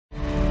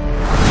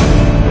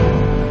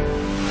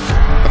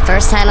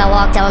first time I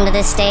walked onto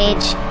this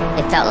stage,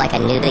 it felt like a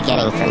new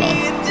beginning for me.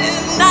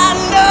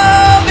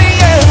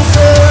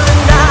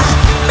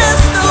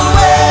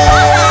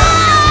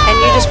 And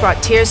you just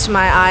brought tears to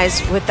my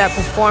eyes with that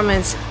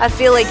performance. I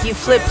feel like you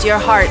flipped your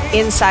heart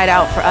inside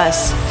out for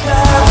us.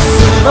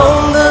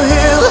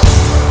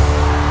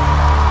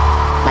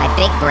 My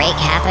big break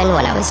happened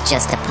when I was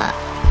just a pup,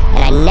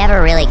 and I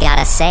never really got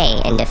a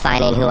say in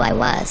defining who I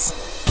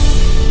was.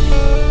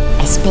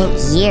 I spent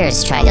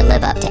years trying to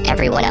live up to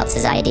everyone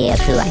else's idea of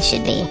who I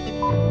should be.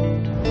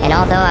 And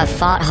although I've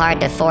fought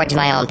hard to forge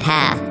my own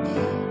path,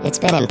 it's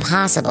been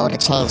impossible to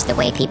change the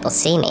way people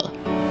see me.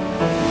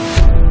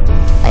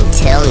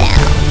 Until now.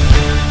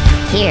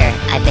 Here,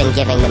 I've been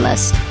given the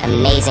most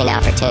amazing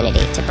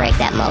opportunity to break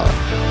that mold.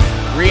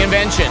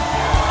 Reinvention.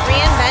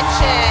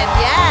 Reinvention,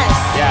 yes.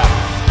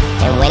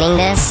 Yeah. And winning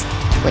this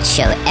would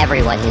show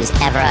everyone who's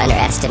ever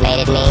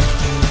underestimated me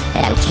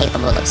that I'm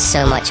capable of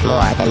so much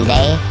more than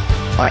they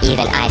or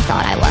even I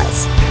thought I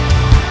was.